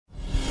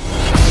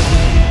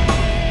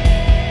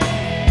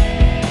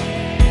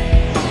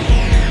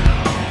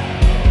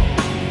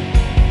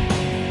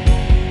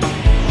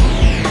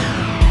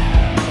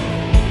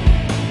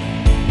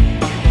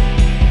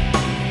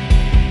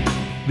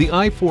the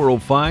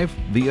I-405,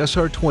 the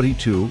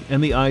SR-22,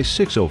 and the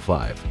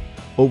I-605.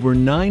 Over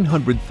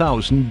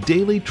 900,000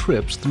 daily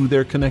trips through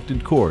their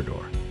connected corridor.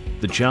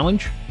 The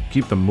challenge?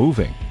 Keep them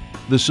moving.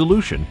 The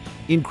solution?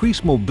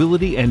 Increase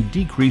mobility and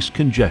decrease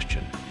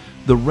congestion.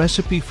 The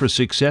recipe for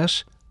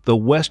success? The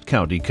West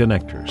County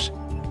Connectors.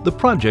 The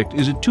project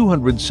is a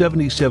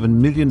 $277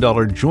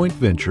 million joint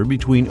venture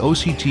between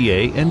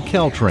OCTA and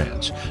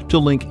Caltrans to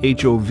link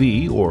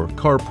HOV or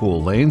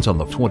carpool lanes on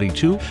the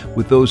 22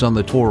 with those on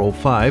the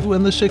 405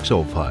 and the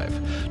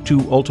 605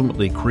 to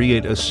ultimately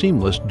create a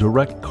seamless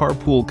direct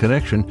carpool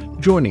connection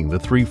joining the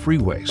three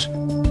freeways.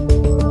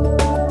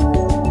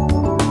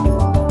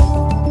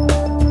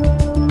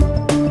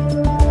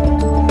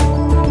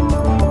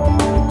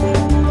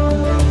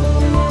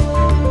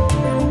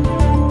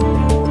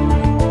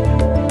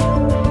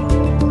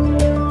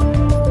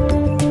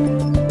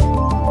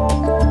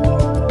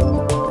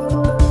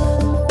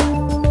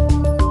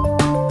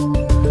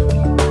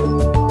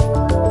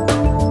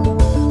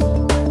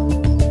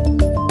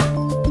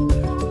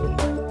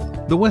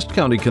 The West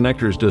County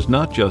Connectors does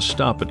not just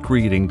stop at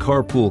creating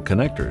carpool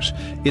connectors.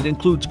 It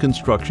includes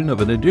construction of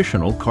an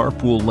additional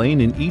carpool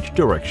lane in each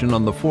direction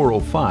on the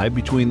 405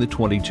 between the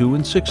 22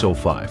 and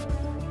 605.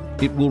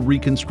 It will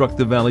reconstruct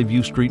the Valley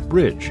View Street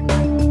Bridge.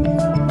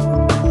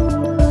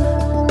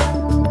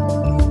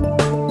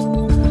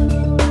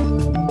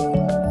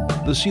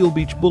 The Seal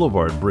Beach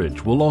Boulevard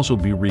Bridge will also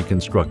be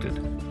reconstructed,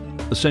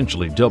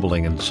 essentially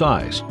doubling in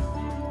size.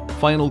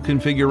 Final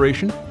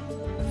configuration: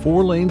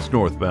 4 lanes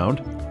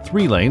northbound,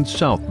 3 lanes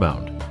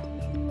southbound.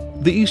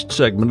 The east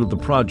segment of the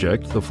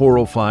project, the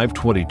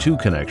 405-22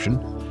 connection,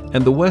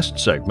 and the west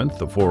segment,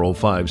 the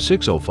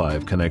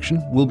 405-605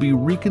 connection, will be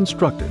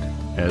reconstructed,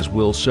 as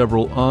will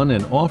several on-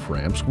 and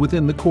off-ramps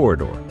within the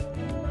corridor.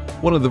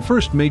 One of the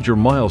first major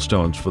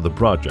milestones for the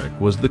project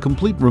was the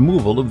complete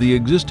removal of the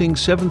existing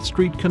 7th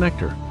Street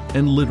connector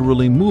and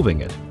literally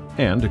moving it,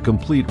 and a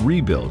complete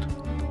rebuild.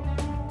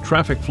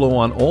 Traffic flow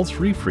on all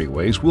 3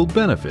 freeways will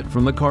benefit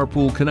from the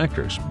carpool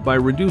connectors by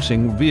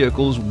reducing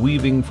vehicles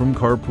weaving from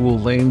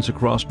carpool lanes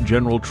across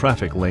general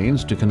traffic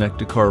lanes to connect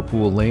to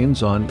carpool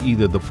lanes on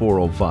either the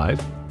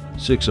 405,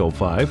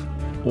 605,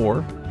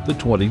 or the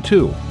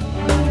 22.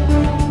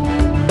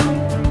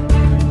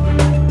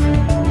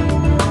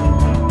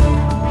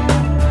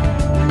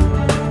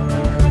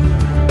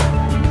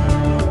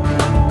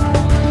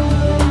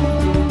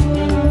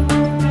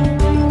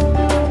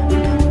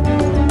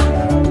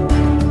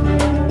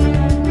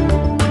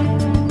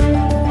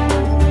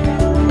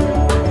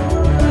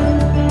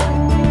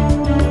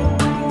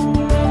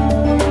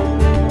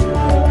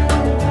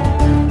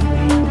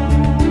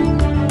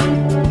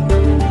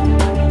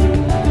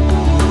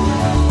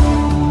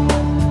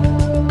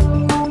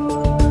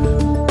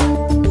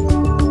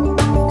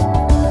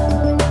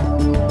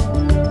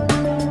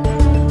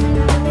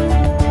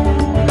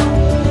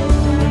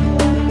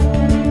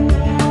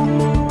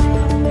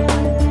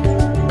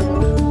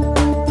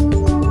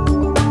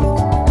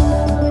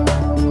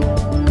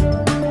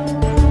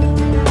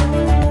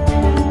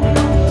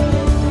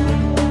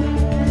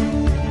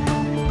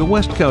 The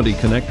West County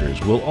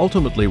Connectors will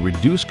ultimately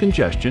reduce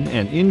congestion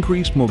and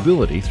increase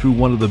mobility through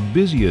one of the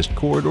busiest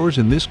corridors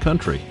in this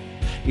country.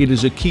 It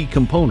is a key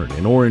component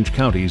in Orange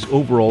County's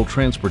overall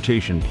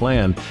transportation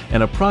plan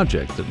and a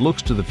project that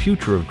looks to the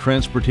future of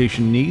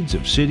transportation needs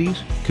of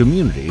cities,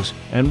 communities,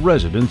 and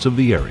residents of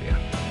the area.